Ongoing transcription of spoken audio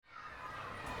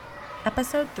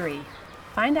Episode 3.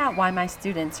 Find out why my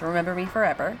students remember me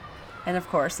forever. And of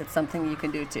course, it's something you can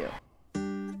do too.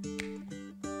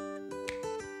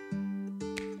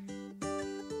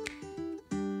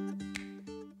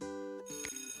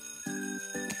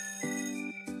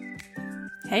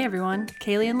 Hey everyone,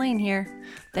 Kaylee and Lane here.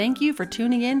 Thank you for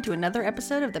tuning in to another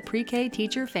episode of the Pre-K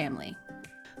Teacher Family.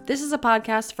 This is a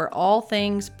podcast for all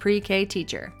things pre-K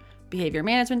teacher. Behavior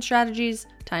management strategies,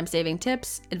 time-saving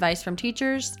tips, advice from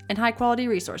teachers, and high-quality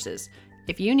resources.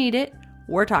 If you need it,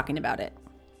 we're talking about it.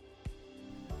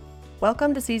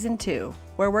 Welcome to Season 2,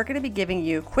 where we're going to be giving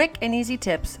you quick and easy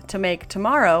tips to make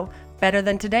tomorrow better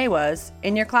than today was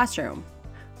in your classroom.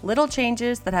 Little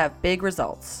changes that have big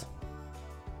results.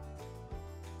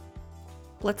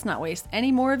 Let's not waste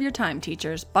any more of your time,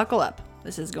 teachers. Buckle up.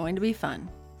 This is going to be fun.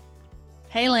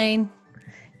 Hey, Lane.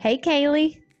 Hey,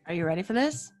 Kaylee. Are you ready for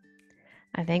this?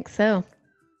 I think so.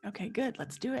 Okay, good.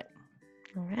 Let's do it.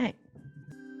 All right.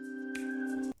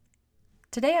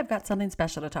 Today I've got something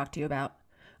special to talk to you about.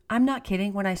 I'm not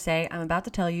kidding when I say I'm about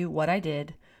to tell you what I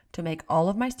did to make all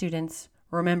of my students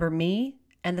remember me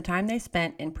and the time they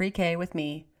spent in pre-K with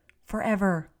me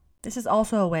forever. This is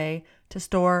also a way to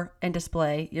store and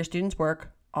display your students'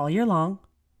 work all year long.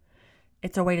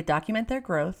 It's a way to document their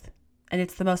growth, and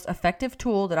it's the most effective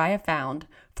tool that I have found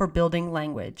for building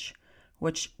language,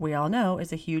 which we all know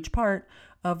is a huge part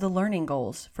of the learning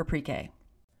goals for pre-K.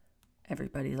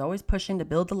 Everybody's always pushing to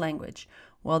build the language.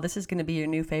 Well, this is going to be your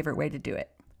new favorite way to do it.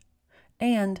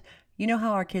 And you know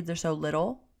how our kids are so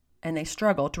little and they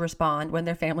struggle to respond when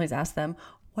their families ask them,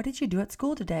 "What did you do at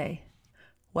school today?"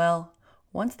 Well,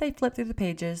 once they flip through the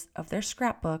pages of their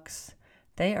scrapbooks,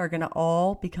 they are going to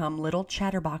all become little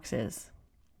chatterboxes.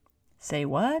 Say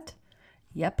what?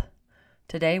 Yep.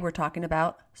 Today we're talking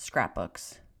about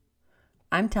scrapbooks.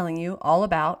 I'm telling you all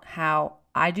about how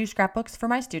I do scrapbooks for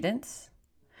my students.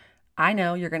 I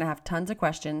know you're going to have tons of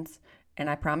questions, and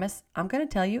I promise I'm going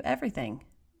to tell you everything.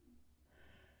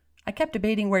 I kept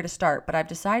debating where to start, but I've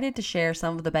decided to share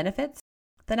some of the benefits.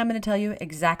 Then I'm going to tell you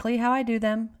exactly how I do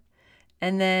them.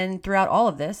 And then throughout all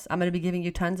of this, I'm going to be giving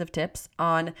you tons of tips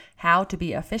on how to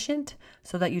be efficient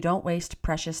so that you don't waste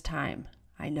precious time.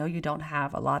 I know you don't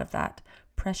have a lot of that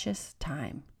precious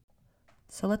time.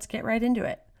 So let's get right into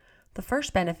it. The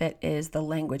first benefit is the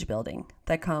language building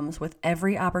that comes with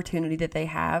every opportunity that they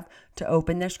have to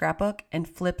open their scrapbook and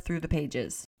flip through the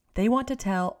pages. They want to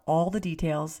tell all the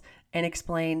details and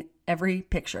explain every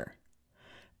picture.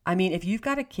 I mean, if you've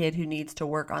got a kid who needs to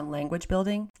work on language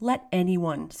building, let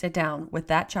anyone sit down with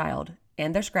that child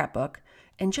and their scrapbook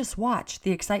and just watch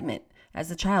the excitement as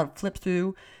the child flips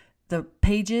through the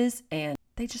pages, and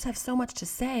they just have so much to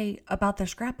say about their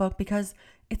scrapbook because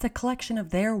it's a collection of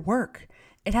their work.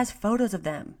 It has photos of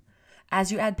them.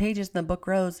 As you add pages and the book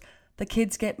grows, the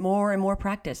kids get more and more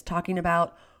practice talking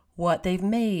about what they've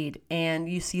made, and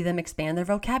you see them expand their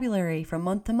vocabulary from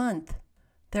month to month.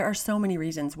 There are so many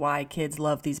reasons why kids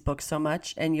love these books so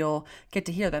much, and you'll get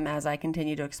to hear them as I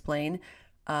continue to explain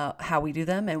how we do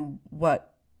them and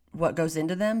what goes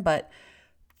into them. But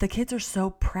the kids are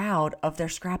so proud of their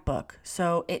scrapbook,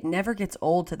 so it never gets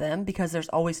old to them because there's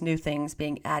always new things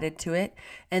being added to it,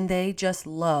 and they just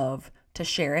love to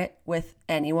share it with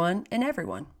anyone and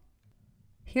everyone.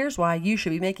 Here's why you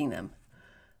should be making them.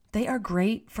 They are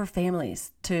great for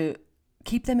families to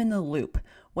keep them in the loop.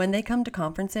 When they come to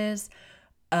conferences,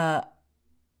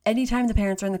 anytime the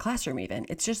parents are in the classroom even,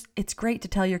 it's great to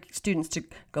tell your students to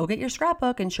go get your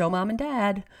scrapbook and show mom and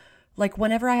dad. Like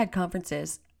whenever I had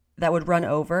conferences that would run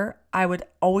over, I would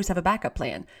always have a backup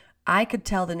plan. I could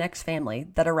tell the next family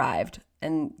that arrived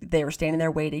and they were standing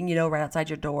there waiting, right outside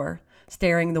your door,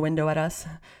 staring the window at us.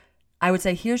 I would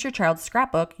say, here's your child's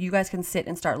scrapbook. You guys can sit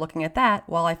and start looking at that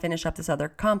while I finish up this other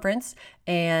conference.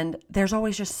 And there's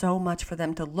always just so much for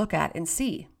them to look at and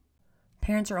see.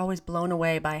 Parents are always blown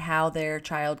away by how their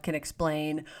child can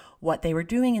explain what they were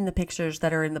doing in the pictures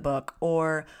that are in the book,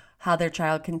 or how their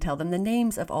child can tell them the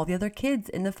names of all the other kids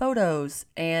in the photos.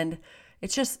 And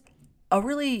it's just a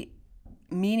really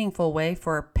meaningful way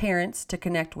for parents to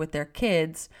connect with their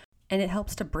kids, and it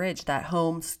helps to bridge that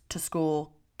home to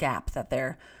school gap that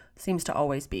there seems to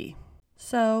always be.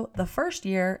 So the first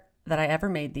year that I ever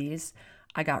made these,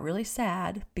 I got really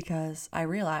sad because I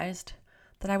realized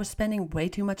that I was spending way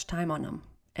too much time on them.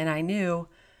 And I knew,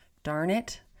 darn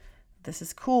it, this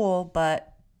is cool,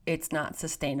 but it's not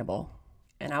sustainable.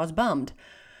 And I was bummed.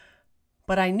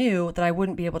 But I knew that I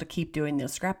wouldn't be able to keep doing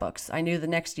those scrapbooks. I knew the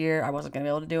next year I wasn't going to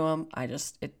be able to do them.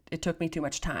 It took me too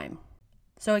much time.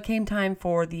 So it came time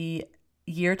for the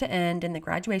year to end in the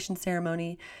graduation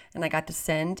ceremony, and I got to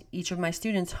send each of my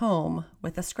students home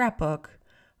with a scrapbook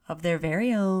of their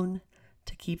very own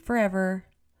to keep forever,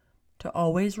 to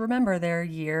always remember their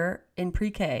year in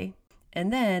pre-K.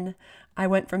 And then I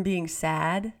went from being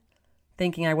sad,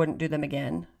 thinking I wouldn't do them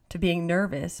again, to being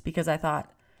nervous because I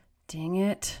thought, dang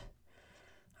it,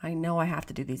 I know I have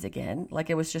to do these again. Like,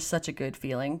 it was just such a good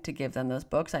feeling to give them those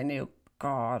books. I knew,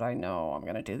 God, I know I'm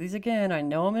going to do these again. I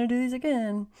know I'm going to do these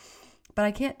again. But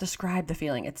I can't describe the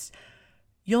feeling.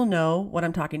 You'll know what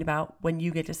I'm talking about when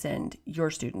you get to send your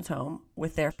students home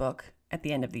with their book at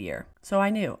the end of the year. So I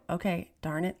knew, okay,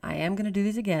 darn it, I am going to do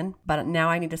these again, but now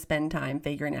I need to spend time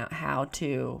figuring out how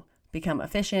to become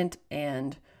efficient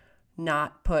and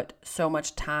not put so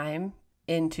much time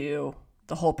into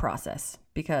the whole process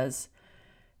because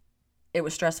it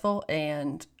was stressful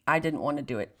and I didn't want to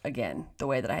do it again the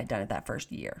way that I had done it that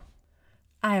first year.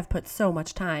 I have put so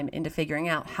much time into figuring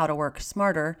out how to work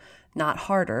smarter, not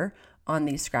harder, on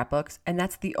these scrapbooks. And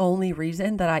that's the only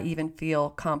reason that I even feel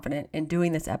confident in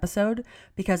doing this episode,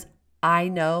 because I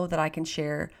know that I can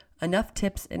share enough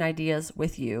tips and ideas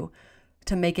with you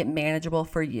to make it manageable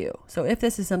for you. So if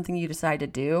this is something you decide to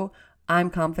do,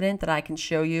 I'm confident that I can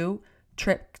show you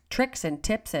tricks and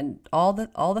tips and all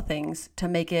the things to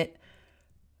make it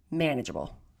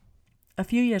manageable. A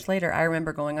few years later, I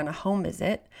remember going on a home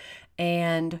visit,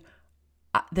 and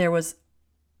there was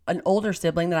an older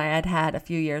sibling that I had had a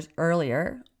few years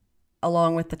earlier,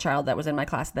 along with the child that was in my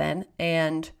class then,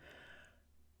 and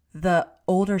the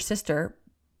older sister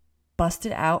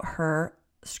busted out her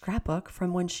scrapbook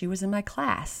from when she was in my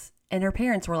class, and her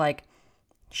parents were like,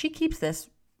 she keeps this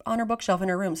on her bookshelf in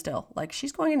her room still. Like,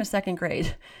 she's going into second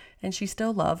grade, and she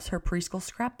still loves her preschool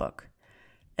scrapbook.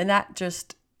 And that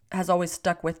just has always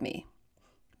stuck with me.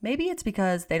 Maybe it's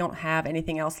because they don't have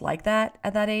anything else like that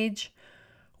at that age,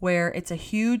 where it's a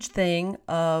huge thing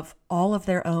of all of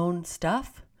their own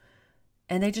stuff,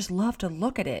 and they just love to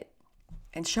look at it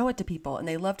and show it to people, and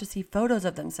they love to see photos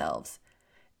of themselves,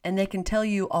 and they can tell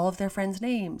you all of their friends'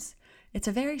 names. It's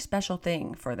a very special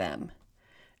thing for them.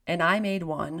 And I made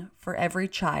one for every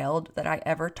child that I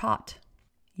ever taught.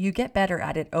 You get better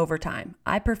at it over time.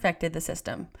 I perfected the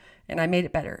system, and I made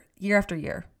it better year after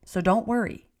year. So don't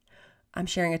worry. I'm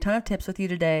sharing a ton of tips with you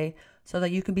today so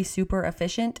that you can be super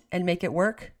efficient and make it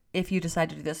work if you decide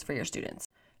to do this for your students.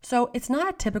 So it's not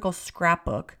a typical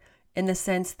scrapbook in the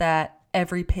sense that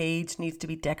every page needs to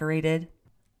be decorated.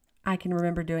 I can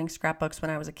remember doing scrapbooks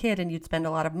when I was a kid, and you'd spend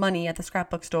a lot of money at the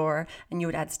scrapbook store, and you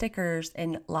would add stickers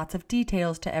and lots of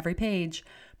details to every page.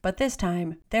 But this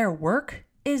time, their work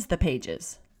is the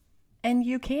pages. And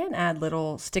you can add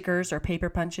little stickers or paper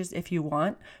punches if you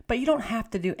want, but you don't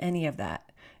have to do any of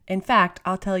that. In fact,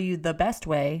 I'll tell you the best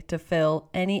way to fill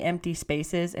any empty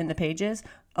spaces in the pages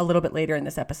a little bit later in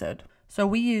this episode. So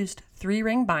we used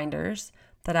 3-ring binders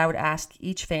that I would ask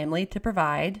each family to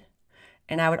provide,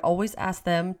 and I would always ask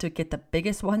them to get the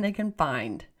biggest one they can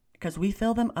find because we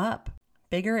fill them up.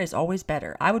 Bigger is always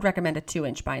better. I would recommend a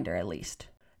 2-inch binder at least.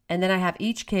 And then I have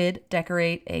each kid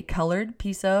decorate a colored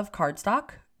piece of cardstock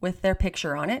with their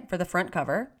picture on it for the front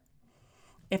cover.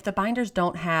 If the binders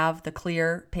don't have the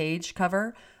clear page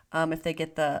cover, if they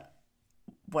get the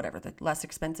less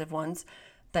expensive ones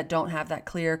that don't have that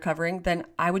clear covering, then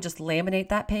I would just laminate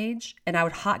that page and I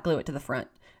would hot glue it to the front.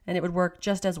 And it would work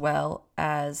just as well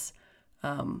as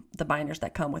the binders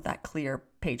that come with that clear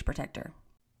page protector.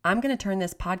 I'm going to turn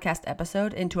this podcast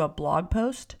episode into a blog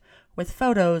post with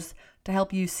photos to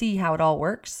help you see how it all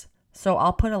works. So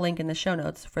I'll put a link in the show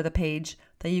notes for the page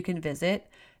that you can visit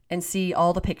and see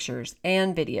all the pictures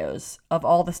and videos of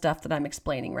all the stuff that I'm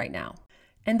explaining right now.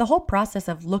 And the whole process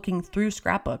of looking through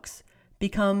scrapbooks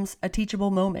becomes a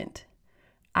teachable moment.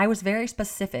 I was very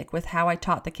specific with how I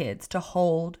taught the kids to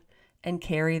hold and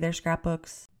carry their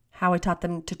scrapbooks, how I taught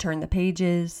them to turn the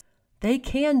pages. They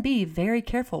can be very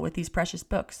careful with these precious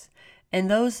books. And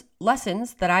those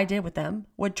lessons that I did with them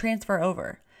would transfer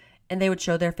over. And they would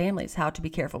show their families how to be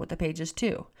careful with the pages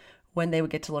too, when they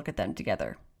would get to look at them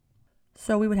together.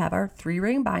 So we would have our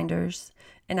 3-ring binders,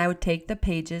 and I would take the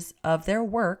pages of their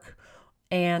work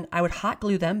and I would hot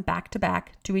glue them back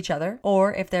to each other.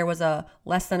 Or if there was a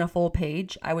less than a full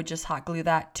page, I would just hot glue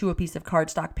that to a piece of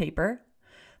cardstock paper.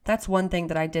 That's one thing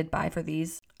that I did buy for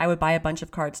these. I would buy a bunch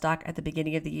of cardstock at the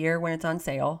beginning of the year when it's on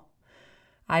sale.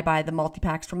 I buy the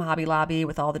multi-packs from Hobby Lobby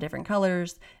with all the different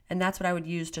colors, and that's what I would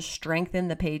use to strengthen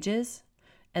the pages.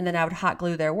 And then I would hot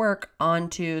glue their work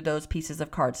onto those pieces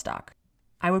of cardstock.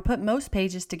 I would put most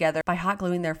pages together by hot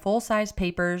gluing their full-size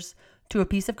papers to a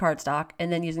piece of cardstock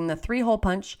and then using the 3-hole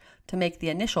punch to make the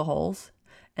initial holes.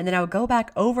 And then I would go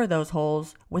back over those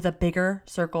holes with a bigger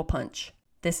circle punch.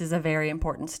 This is a very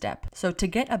important step. So to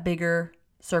get a bigger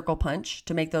circle punch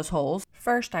to make those holes.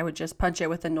 First, I would just punch it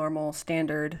with a normal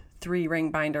standard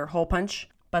 3-ring binder hole punch,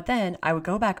 but then I would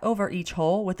go back over each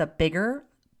hole with a bigger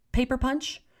paper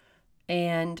punch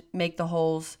and make the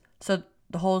holes. So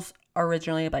the holes are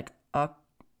originally like a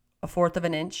 1/4 of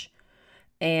an inch,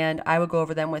 and I would go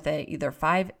over them with a either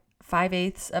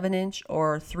 5/8 of an inch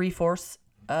or 3/4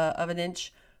 of an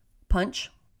inch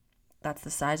punch. That's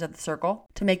the size of the circle,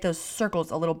 to make those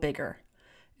circles a little bigger.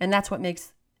 And that's what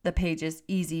makes the pages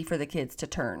easy for the kids to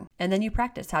turn. And then you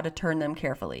practice how to turn them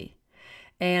carefully.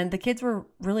 And the kids were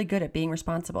really good at being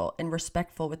responsible and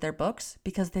respectful with their books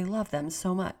because they love them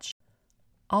so much.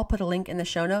 I'll put a link in the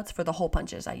show notes for the hole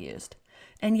punches I used.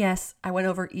 And yes, I went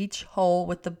over each hole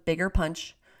with the bigger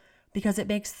punch because it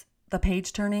makes the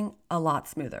page turning a lot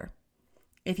smoother.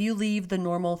 If you leave the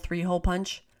normal 3-hole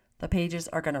punch, the pages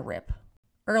are going to rip.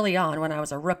 Early on, when I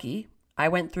was a rookie, I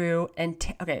went through and,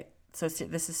 okay, so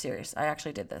this is serious. I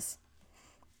actually did this.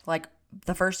 Like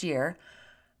the first year,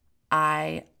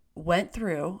 I went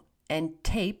through and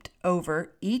taped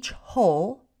over each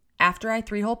hole after I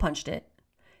 3-hole punched it.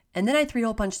 And then I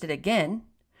 3-hole punched it again.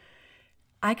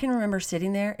 I can remember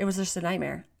sitting there. It was just a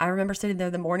nightmare. I remember sitting there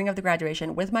the morning of the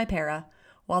graduation with my para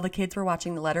while the kids were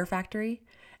watching The Letter Factory,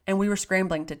 and we were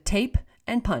scrambling to tape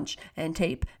and punch and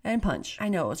tape and punch. I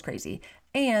know it was crazy.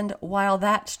 And while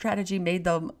that strategy made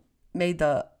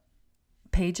the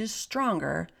pages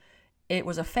stronger, it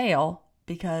was a fail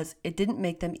because it didn't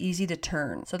make them easy to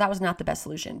turn. So that was not the best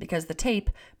solution because the tape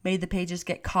made the pages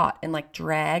get caught and like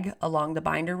drag along the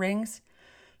binder rings.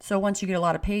 So once you get a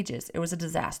lot of pages, it was a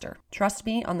disaster. Trust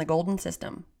me on the golden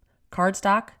system.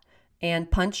 Cardstock and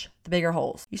punch the bigger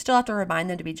holes. You still have to remind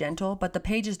them to be gentle, but the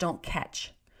pages don't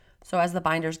catch. So as the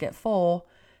binders get full,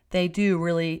 they do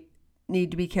really need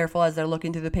to be careful as they're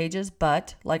looking through the pages.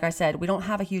 But like I said, we don't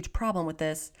have a huge problem with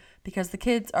this because the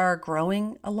kids are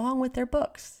growing along with their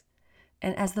books.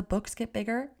 And as the books get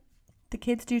bigger, the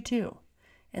kids do too.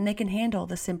 And they can handle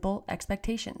the simple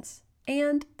expectations.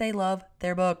 And they love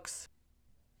their books.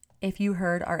 If you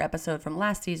heard our episode from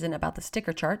last season about the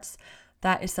sticker charts,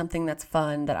 that is something that's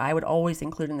fun that I would always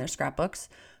include in their scrapbooks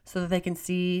so that they can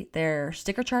see their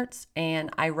sticker charts,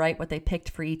 and I write what they picked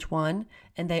for each one.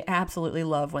 And they absolutely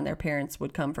love when their parents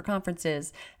would come for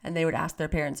conferences and they would ask their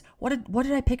parents, what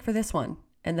did I pick for this one?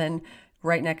 And then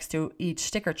right next to each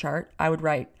sticker chart, I would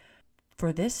write,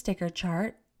 for this sticker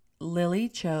chart, Lily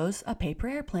chose a paper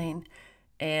airplane.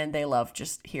 And they love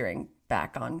just hearing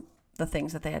back on the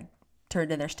things that they had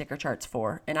turned in their sticker charts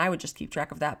for. And I would just keep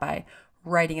track of that by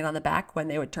writing it on the back when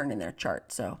they would turn in their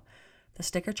chart. So the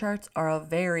sticker charts are a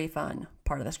very fun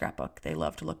part of the scrapbook. They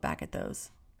love to look back at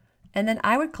those. And then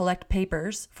I would collect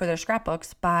papers for their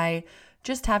scrapbooks by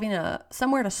just having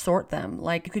somewhere to sort them.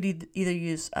 Like you could either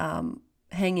use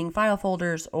hanging file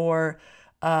folders or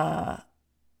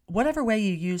whatever way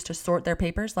you use to sort their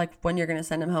papers, like when you're going to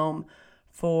send them home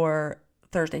for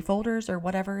Thursday folders or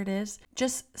whatever it is.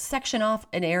 Just section off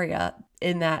an area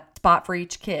in that spot for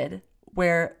each kid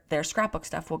where their scrapbook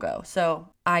stuff will go. So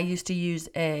I used to use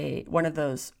one of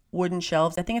those wooden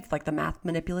shelves. I think it's like the math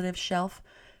manipulative shelf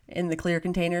in the clear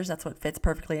containers. That's what fits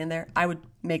perfectly in there. I would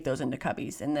make those into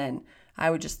cubbies, and then I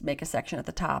would just make a section at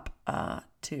the top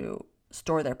to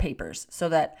store their papers so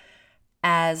that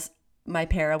as my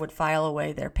para would file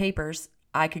away their papers,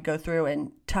 I could go through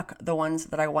and tuck the ones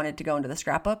that I wanted to go into the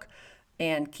scrapbook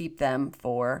and keep them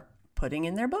for putting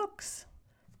in their books.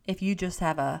 If you just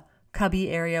have a cubby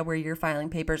area where you're filing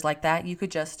papers like that, you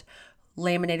could just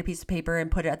laminate a piece of paper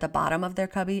and put it at the bottom of their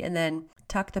cubby and then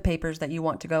tuck the papers that you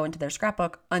want to go into their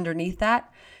scrapbook underneath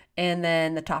that, and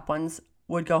then the top ones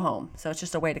would go home. So it's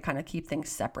just a way to kind of keep things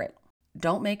separate.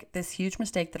 Don't make this huge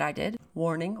mistake that I did.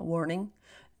 Warning, warning,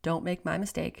 don't make my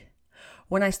mistake.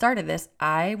 When I started this,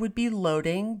 I would be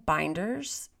loading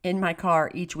binders in my car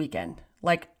each weekend.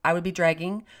 Like I would be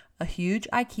dragging a huge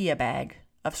IKEA bag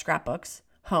of scrapbooks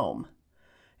home.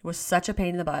 It was such a pain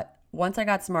in the butt. Once I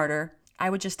got smarter, I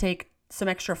would just take some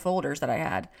extra folders that I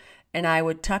had and I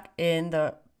would tuck in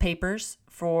the papers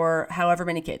for however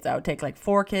many kids. I would take like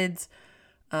 4 kids'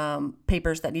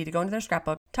 papers that need to go into their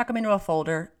scrapbook, tuck them into a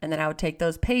folder, and then I would take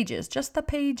those pages, just the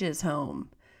pages, home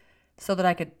so that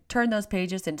I could turn those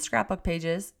pages into scrapbook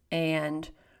pages and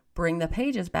bring the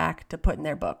pages back to put in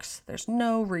their books. There's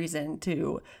no reason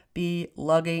to be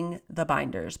lugging the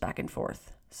binders back and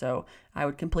forth. So I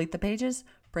would complete the pages,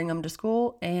 bring them to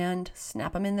school, and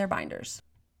snap them in their binders.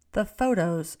 The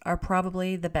photos are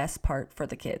probably the best part for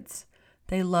the kids.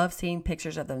 They love seeing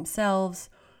pictures of themselves,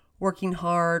 working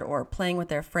hard, or playing with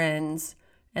their friends.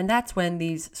 And that's when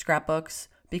these scrapbooks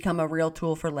become a real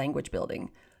tool for language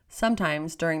building.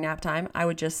 Sometimes during nap time, I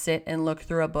would just sit and look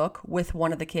through a book with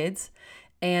one of the kids,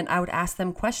 and I would ask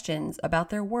them questions about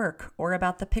their work or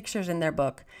about the pictures in their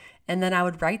book. And then I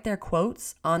would write their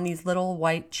quotes on these little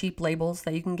white cheap labels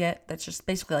that you can get that's just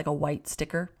basically like a white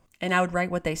sticker. And I would write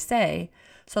what they say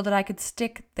so that I could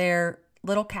stick their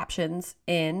little captions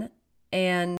in,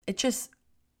 and it just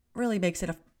really gives it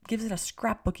a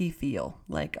scrapbooky feel,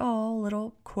 like, oh,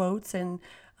 little quotes and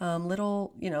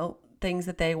little, things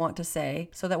that they want to say,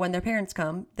 so that when their parents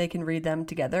come, they can read them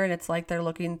together, and it's like they're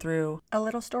looking through a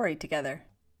little story together.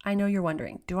 I know you're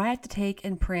wondering, do I have to take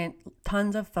and print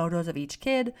tons of photos of each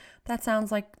kid? That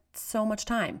sounds like so much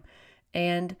time.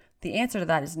 And the answer to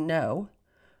that is no.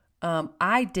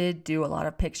 I did do a lot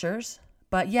of pictures,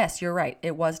 but yes, you're right.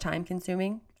 It was time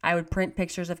consuming. I would print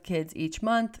pictures of kids each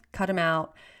month, cut them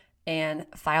out, and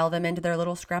file them into their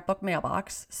little scrapbook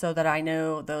mailbox so that I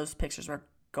know those pictures were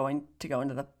going to go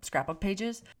into the scrapbook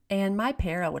pages. And my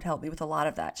para would help me with a lot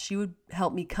of that. She would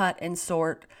help me cut and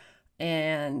sort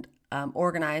and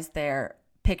organize their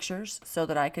pictures so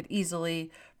that I could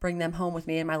easily bring them home with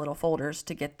me in my little folders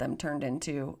to get them turned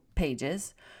into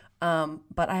pages.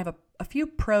 But I have a few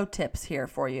pro tips here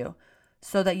for you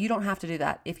so that you don't have to do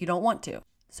that if you don't want to.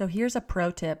 So here's a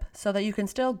pro tip so that you can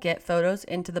still get photos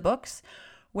into the books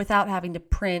without having to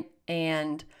print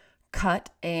and cut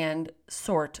and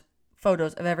sort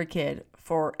photos of every kid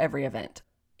for every event.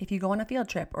 If you go on a field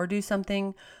trip or do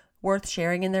something worth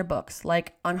sharing in their books,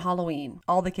 like on Halloween,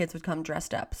 all the kids would come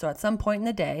dressed up. So at some point in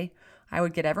the day, I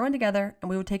would get everyone together and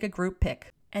we would take a group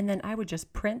pic. And then I would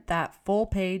just print that full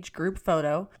page group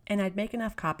photo, and I'd make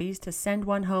enough copies to send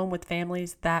one home with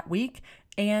families that week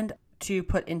and to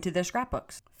put into their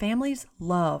scrapbooks. Families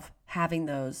love having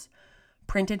those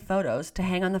printed photos to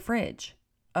hang on the fridge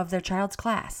of their child's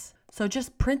class. So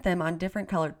just print them on different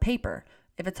colored paper.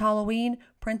 If it's Halloween,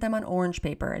 print them on orange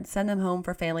paper and send them home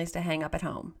for families to hang up at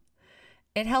home.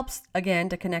 It helps, again,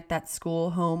 to connect that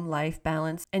school-home life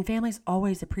balance, and families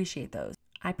always appreciate those.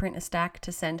 I print a stack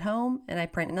to send home, and I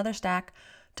print another stack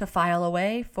to file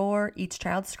away for each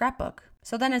child's scrapbook.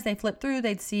 So then as they flip through,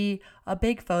 they'd see a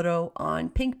big photo on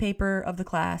pink paper of the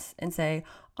class and say,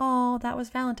 oh, that was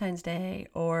Valentine's Day,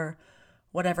 or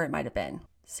whatever it might have been.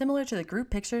 Similar to the group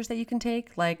pictures that you can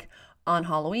take, like on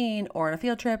Halloween or on a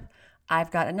field trip,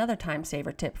 I've got another time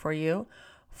saver tip for you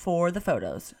for the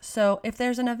photos. So if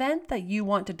there's an event that you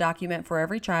want to document for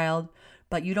every child,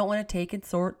 but you don't want to take and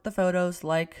sort the photos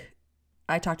like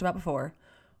I talked about before,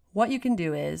 what you can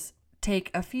do is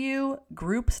take a few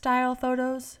group style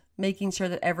photos, making sure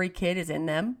that every kid is in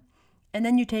them, and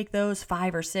then you take those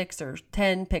 5 or 6 or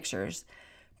 10 pictures,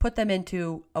 put them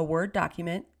into a Word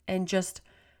document, and just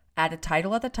add a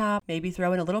title at the top, maybe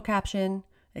throw in a little caption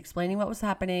explaining what was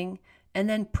happening, and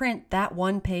then print that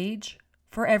one page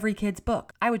for every kid's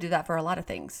book. I would do that for a lot of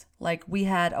things. Like we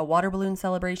had a water balloon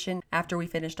celebration after we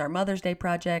finished our Mother's Day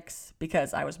projects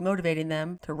because I was motivating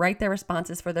them to write their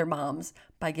responses for their moms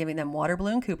by giving them water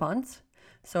balloon coupons.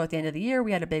 So at the end of the year,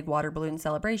 we had a big water balloon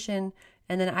celebration.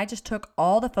 And then I just took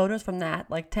all the photos from that,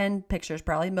 like 10 pictures,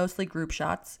 probably mostly group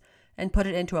shots, and put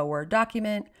it into a Word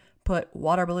document, put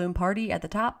water balloon party at the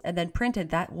top, and then printed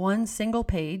that one single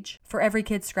page for every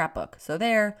kid's scrapbook. So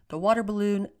there, the water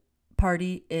balloon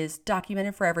party is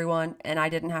documented for everyone, and I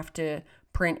didn't have to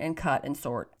print and cut and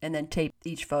sort and then tape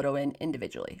each photo in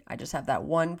individually. I just have that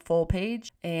one full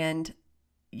page, and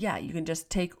yeah, you can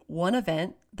just take one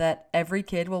event that every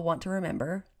kid will want to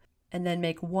remember and then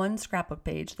make one scrapbook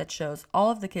page that shows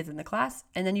all of the kids in the class,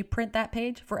 and then you print that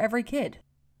page for every kid.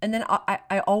 And then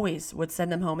I always would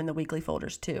send them home in the weekly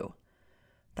folders too.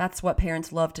 That's what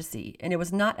parents love to see. And it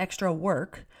was not extra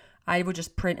work. I would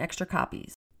just print extra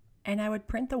copies. And I would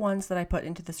print the ones that I put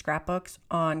into the scrapbooks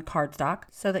on cardstock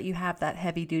so that you have that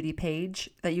heavy duty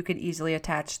page that you could easily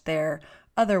attach their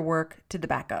other work to the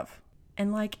back of.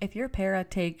 And like if your para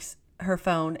takes her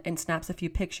phone and snaps a few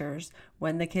pictures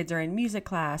when the kids are in music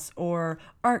class or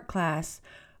art class,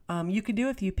 you could do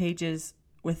a few pages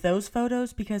with those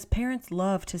photos because parents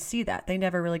love to see that. They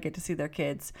never really get to see their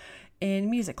kids in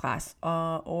music class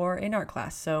or in art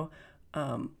class. So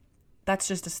that's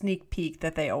just a sneak peek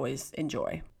that they always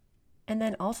enjoy. And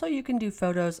then also you can do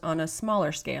photos on a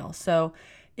smaller scale. So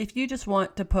if you just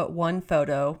want to put one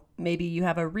photo, maybe you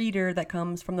have a reader that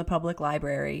comes from the public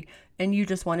library and you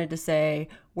just wanted to say,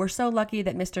 we're so lucky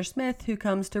that Mr. Smith, who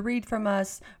comes to read from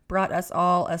us, brought us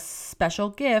all a special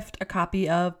gift, a copy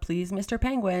of Please Mr.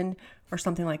 Penguin or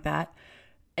something like that.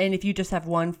 And if you just have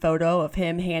one photo of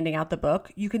him handing out the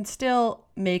book, you can still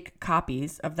make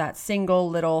copies of that single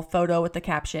little photo with the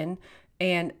caption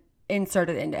and insert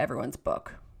it into everyone's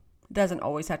book. It doesn't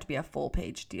always have to be a full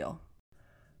page deal.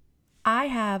 I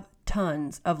have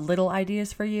tons of little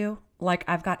ideas for you. Like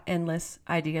I've got endless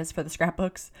ideas for the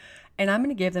scrapbooks, and I'm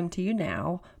going to give them to you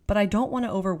now, but I don't want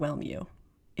to overwhelm you.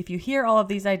 If you hear all of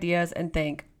these ideas and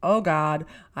think, oh God,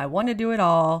 I want to do it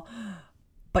all,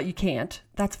 but you can't,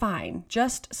 that's fine.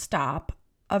 Just stop,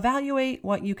 evaluate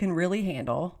what you can really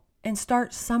handle, and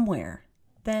start somewhere.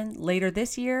 Then later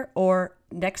this year or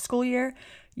next school year,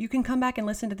 you can come back and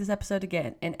listen to this episode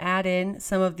again and add in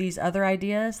some of these other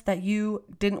ideas that you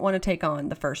didn't want to take on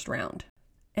the first round.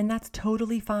 And that's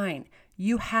totally fine.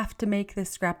 You have to make this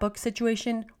scrapbook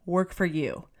situation work for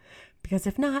you. Because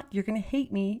if not, you're going to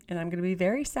hate me and I'm going to be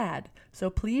very sad. So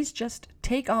please just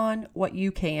take on what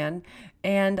you can.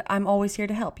 And I'm always here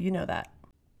to help. You know that.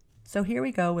 So here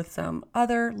we go with some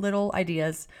other little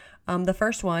ideas. The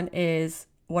first one is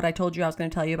what I told you I was going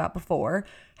to tell you about before,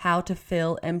 how to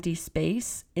fill empty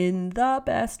space in the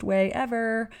best way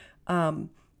ever.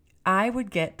 I would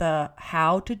get the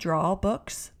how to draw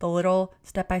books, the little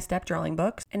step-by-step drawing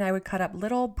books, and I would cut up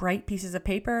little bright pieces of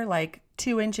paper, like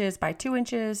 2 inches by 2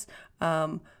 inches,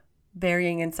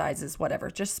 varying in sizes,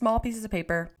 whatever, just small pieces of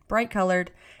paper, bright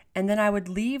colored. And then I would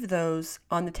leave those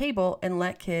on the table and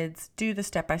let kids do the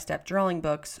step-by-step drawing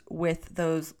books with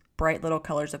those bright little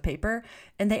colors of paper.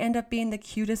 And they end up being the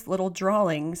cutest little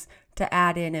drawings to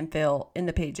add in and fill in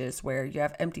the pages where you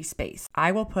have empty space.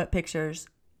 I will put pictures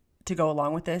to go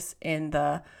along with this in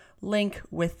the link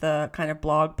with the kind of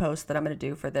blog post that I'm going to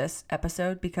do for this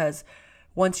episode, because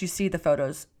once you see the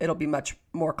photos, it'll be much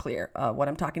more clear what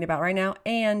I'm talking about right now.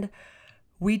 And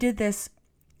we did this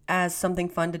as something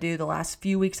fun to do the last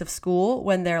few weeks of school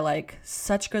when they're like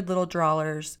such good little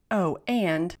drawers. Oh,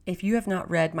 and if you have not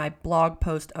read my blog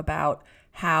post about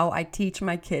how I teach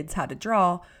my kids how to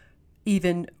draw,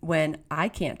 even when I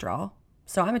can't draw.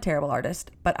 So I'm a terrible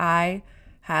artist, but I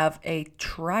have a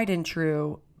tried and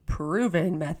true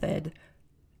proven method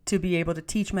to be able to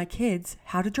teach my kids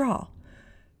how to draw.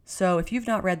 So if you've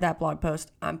not read that blog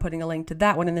post, I'm putting a link to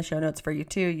that one in the show notes for you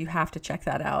too. You have to check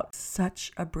that out.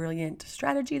 Such a brilliant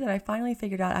strategy that I finally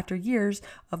figured out after years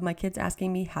of my kids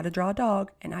asking me how to draw a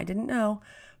dog, and I didn't know.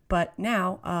 But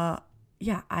now,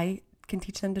 I can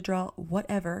teach them to draw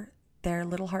whatever their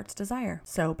little hearts desire.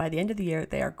 So by the end of the year,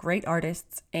 they are great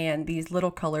artists, and these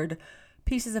little colored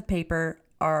pieces of paper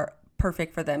are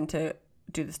perfect for them to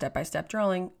do the step-by-step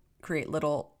drawing, create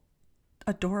little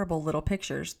adorable little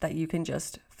pictures that you can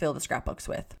just fill the scrapbooks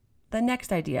with. The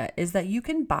next idea is that you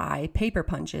can buy paper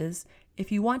punches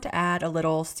if you want to add a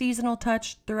little seasonal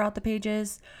touch throughout the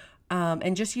pages,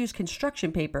 and just use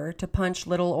construction paper to punch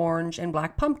little orange and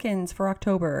black pumpkins for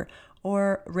October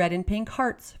or red and pink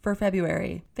hearts for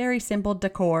February. Very simple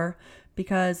decor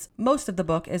because most of the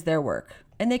book is their work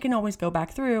and they can always go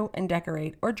back through and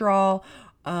decorate or draw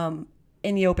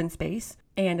in the open space.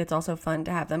 And it's also fun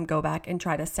to have them go back and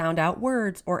try to sound out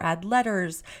words or add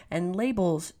letters and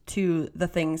labels to the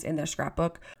things in their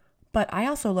scrapbook. But I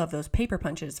also love those paper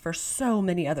punches for so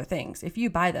many other things. If you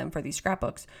buy them for these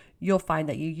scrapbooks, you'll find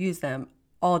that you use them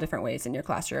all different ways in your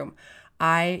classroom.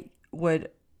 I would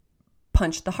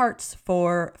punch the hearts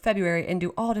for February and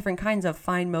do all different kinds of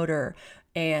fine motor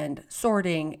and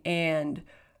sorting and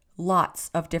lots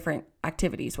of different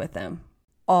activities with them,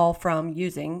 all from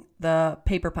using the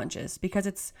paper punches, because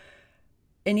it's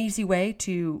an easy way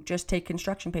to just take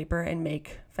construction paper and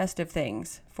make festive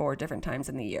things for different times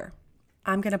in the year.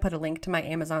 I'm going to put a link to my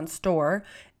Amazon store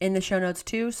in the show notes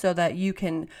too, so that you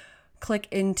can click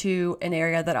into an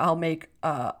area that I'll make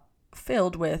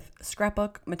filled with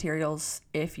scrapbook materials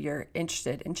if you're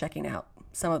interested in checking out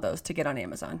some of those to get on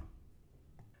Amazon.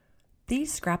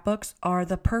 These scrapbooks are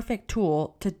the perfect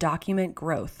tool to document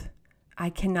growth. I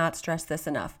cannot stress this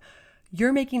enough.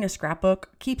 You're making a scrapbook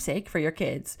keepsake for your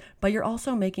kids, but you're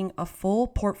also making a full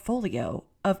portfolio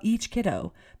of each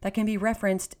kiddo that can be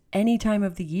referenced any time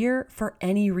of the year for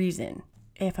any reason.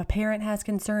 If a parent has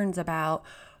concerns about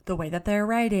the way that they're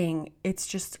writing, it's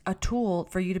just a tool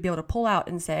for you to be able to pull out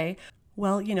and say,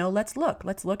 well, let's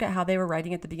look at how they were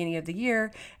writing at the beginning of the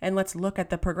year and let's look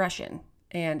at the progression.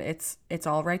 And it's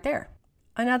all right there.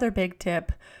 Another big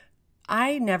tip,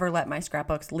 I never let my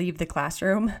scrapbooks leave the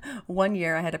classroom. One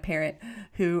year I had a parent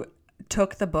who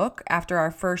took the book after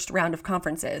our first round of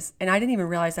conferences, and I didn't even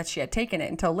realize that she had taken it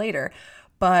until later.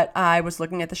 But I was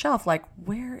looking at the shelf like,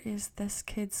 where is this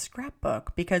kid's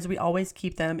scrapbook? Because we always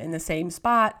keep them in the same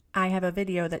spot. I have a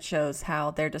video that shows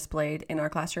how they're displayed in our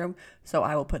classroom, so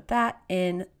I will put that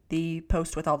in the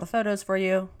post with all the photos for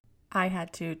you. I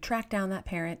had to track down that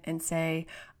parent and say,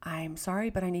 I'm sorry,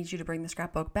 but I need you to bring the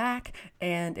scrapbook back.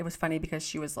 And it was funny because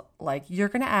she was like, you're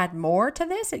going to add more to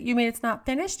this? You mean it's not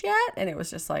finished yet? And it was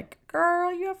just like,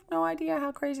 girl, you have no idea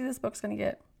how crazy this book's going to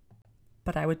get.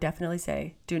 but I would definitely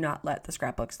say do not let the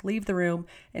scrapbooks leave the room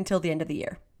until the end of the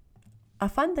year. A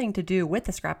fun thing to do with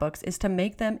the scrapbooks is to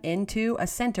make them into a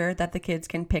center that the kids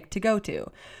can pick to go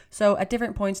to. So at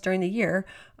different points during the year,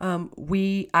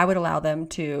 I would allow them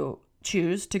to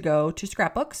choose to go to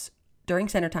scrapbooks during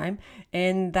center time.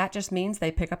 And that just means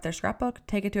they pick up their scrapbook,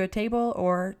 take it to a table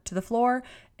or to the floor,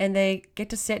 and they get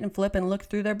to sit and flip and look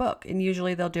through their book. And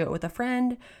usually they'll do it with a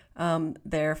friend.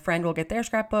 Their friend will get their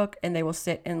scrapbook and they will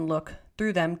sit and look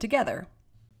through them together.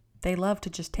 They love to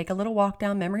just take a little walk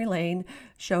down memory lane,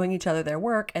 showing each other their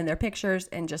work and their pictures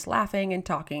and just laughing and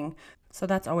talking. So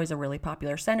that's always a really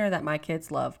popular center that my kids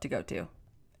love to go to.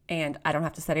 And I don't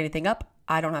have to set anything up.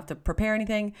 I don't have to prepare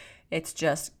anything. It's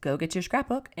just go get your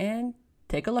scrapbook and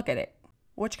take a look at it,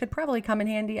 which could probably come in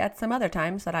handy at some other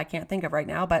times that I can't think of right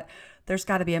now. But there's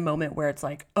got to be a moment where it's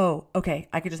like, oh, okay,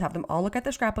 I could just have them all look at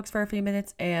their scrapbooks for a few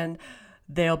minutes and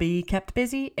they'll be kept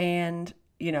busy and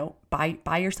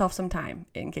buy yourself some time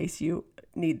in case you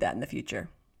need that in the future.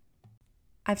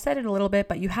 I've said it a little bit,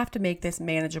 but you have to make this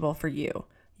manageable for you.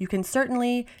 You can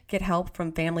certainly get help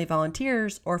from family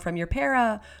volunteers or from your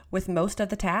para with most of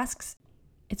the tasks.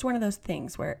 It's one of those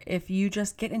things where if you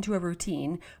just get into a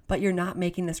routine, but you're not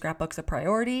making the scrapbooks a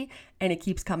priority and it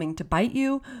keeps coming to bite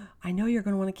you, I know you're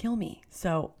going to want to kill me.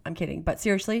 So I'm kidding. But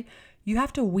seriously, you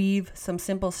have to weave some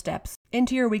simple steps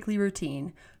into your weekly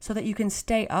routine so that you can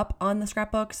stay up on the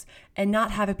scrapbooks and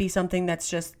not have it be something that's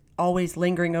just always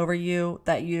lingering over you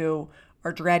that you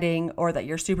are dreading or that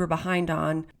you're super behind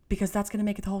on, because that's going to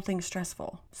make the whole thing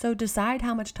stressful. So decide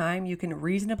how much time you can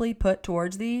reasonably put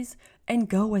towards these and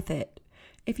go with it.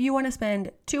 If you want to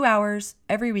spend 2 hours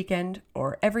every weekend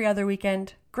or every other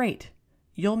weekend, great.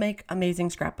 You'll make amazing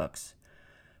scrapbooks.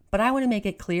 But I want to make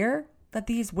it clear that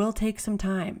these will take some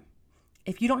time.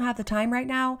 If you don't have the time right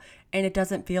now and it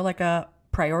doesn't feel like a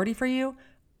priority for you,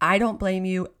 I don't blame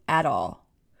you at all.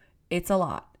 It's a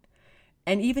lot.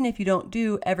 And even if you don't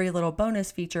do every little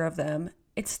bonus feature of them,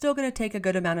 it's still going to take a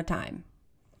good amount of time.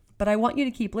 But I want you to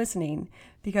keep listening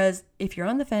because if you're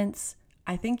on the fence,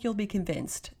 I think you'll be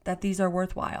convinced that these are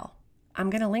worthwhile. I'm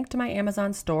going to link to my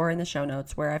Amazon store in the show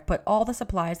notes where I've put all the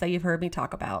supplies that you've heard me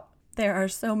talk about. There are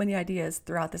so many ideas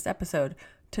throughout this episode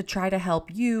to try to help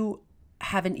you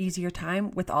have an easier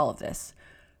time with all of this.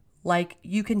 Like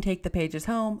you can take the pages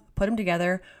home, put them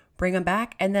together, bring them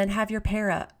back, and then have your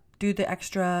para do the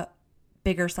extra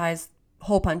bigger size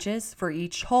hole punches for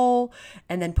each hole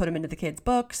and then put them into the kids'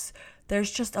 books.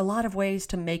 There's just a lot of ways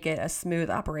to make it a smooth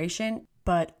operation.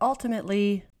 But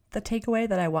ultimately, the takeaway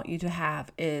that I want you to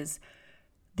have is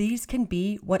these can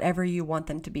be whatever you want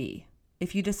them to be.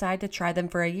 If you decide to try them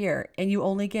for a year and you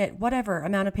only get whatever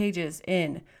amount of pages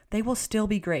in, they will still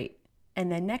be great.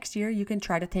 And then next year, you can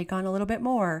try to take on a little bit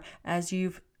more as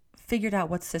you've figured out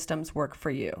what systems work for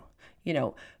you.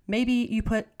 Maybe you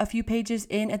put a few pages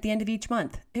in at the end of each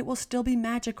month. It will still be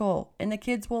magical and the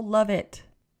kids will love it.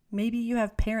 Maybe you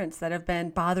have parents that have been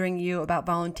bothering you about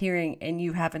volunteering and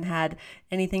you haven't had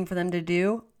anything for them to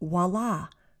do. Voila,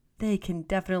 they can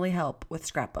definitely help with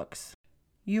scrapbooks.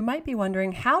 You might be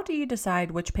wondering, how do you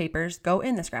decide which papers go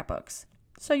in the scrapbooks?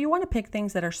 So you want to pick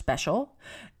things that are special,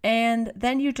 and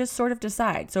then you just sort of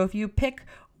decide. So if you pick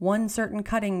one certain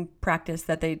cutting practice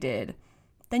that they did,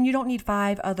 then you don't need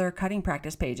 5 other cutting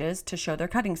practice pages to show their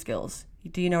cutting skills.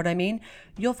 Do you know what I mean?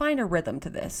 You'll find a rhythm to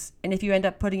this. And if you end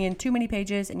up putting in too many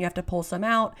pages and you have to pull some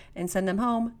out and send them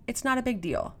home, it's not a big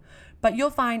deal. But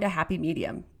you'll find a happy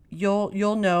medium.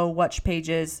 You'll know which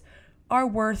pages are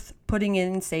worth putting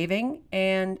in and saving.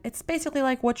 And it's basically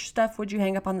like which stuff would you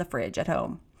hang up on the fridge at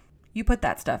home. You put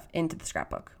that stuff into the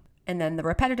scrapbook. And then the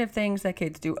repetitive things that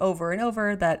kids do over and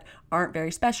over that aren't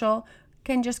very special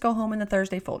can just go home in the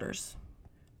Thursday folders.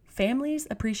 Families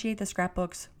appreciate the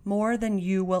scrapbooks more than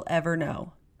you will ever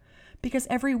know. Because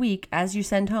every week, as you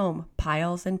send home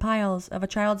piles and piles of a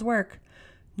child's work,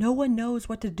 no one knows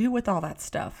what to do with all that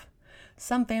stuff.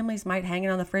 Some families might hang it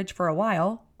on the fridge for a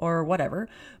while, or whatever,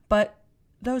 but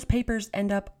those papers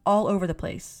end up all over the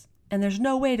place, and there's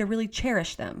no way to really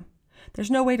cherish them.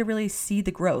 There's no way to really see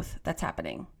the growth that's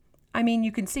happening. I mean,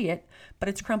 you can see it, but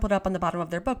it's crumpled up on the bottom of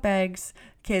their book bags.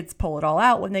 Kids pull it all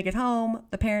out when they get home.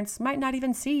 The parents might not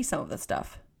even see some of the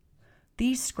stuff.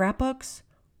 These scrapbooks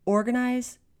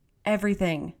organize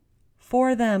everything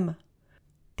for them.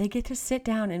 They get to sit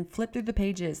down and flip through the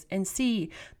pages and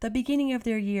see the beginning of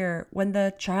their year when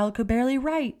the child could barely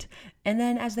write. And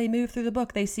then as they move through the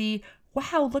book, they see,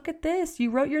 wow, look at this. You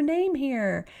wrote your name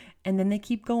here. And then they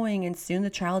keep going, and soon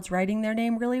the child's writing their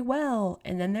name really well.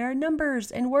 And then there are numbers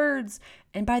and words.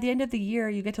 And by the end of the year,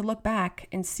 you get to look back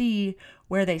and see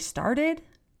where they started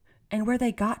and where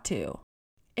they got to.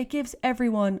 It gives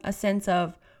everyone a sense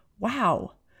of,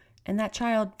 wow. And that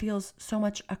child feels so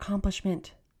much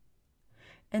accomplishment.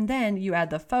 And then you add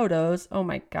the photos. Oh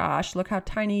my gosh, look how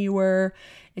tiny you were.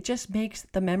 It just makes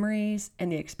the memories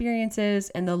and the experiences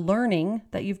and the learning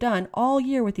that you've done all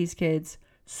year with these kids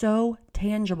so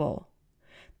tangible.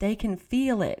 They can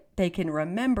feel it. They can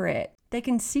remember it. They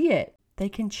can see it. They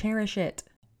can cherish it.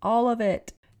 All of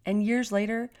it. And years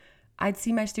later, I'd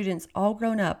see my students all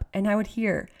grown up and I would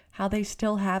hear how they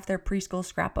still have their preschool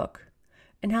scrapbook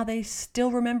and how they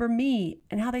still remember me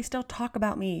and how they still talk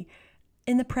about me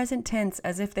in the present tense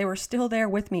as if they were still there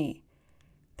with me.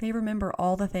 They remember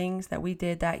all the things that we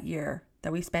did that year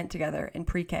that we spent together in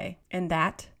pre-K. And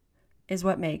that is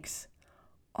what makes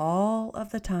all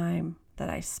of the time that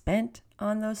I spent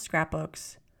on those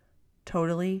scrapbooks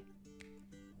totally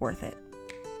worth it.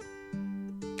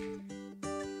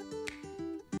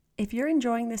 If you're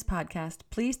enjoying this podcast,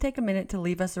 please take a minute to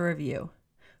leave us a review.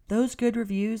 Those good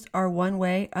reviews are one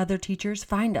way other teachers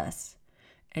find us.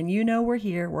 And you know we're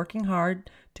here working hard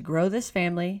to grow this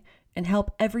family and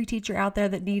help every teacher out there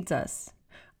that needs us.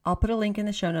 I'll put a link in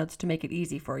the show notes to make it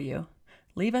easy for you.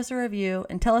 Leave us a review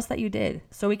and tell us that you did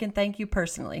so we can thank you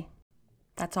personally.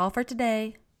 That's all for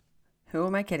today. Who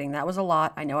am I kidding? That was a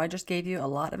lot. I know I just gave you a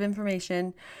lot of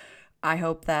information. I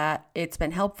hope that it's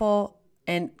been helpful.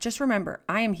 And just remember,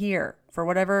 I am here for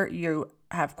whatever you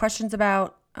have questions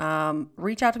about.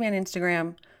 Reach out to me on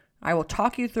Instagram. I will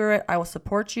talk you through it. I will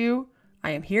support you.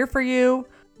 I am here for you.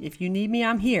 If you need me,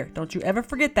 I'm here. Don't you ever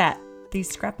forget that. These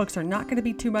scrapbooks are not going to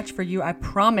be too much for you. I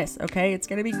promise. Okay. It's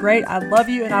going to be great. I love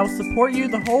you and I will support you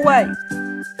the whole way.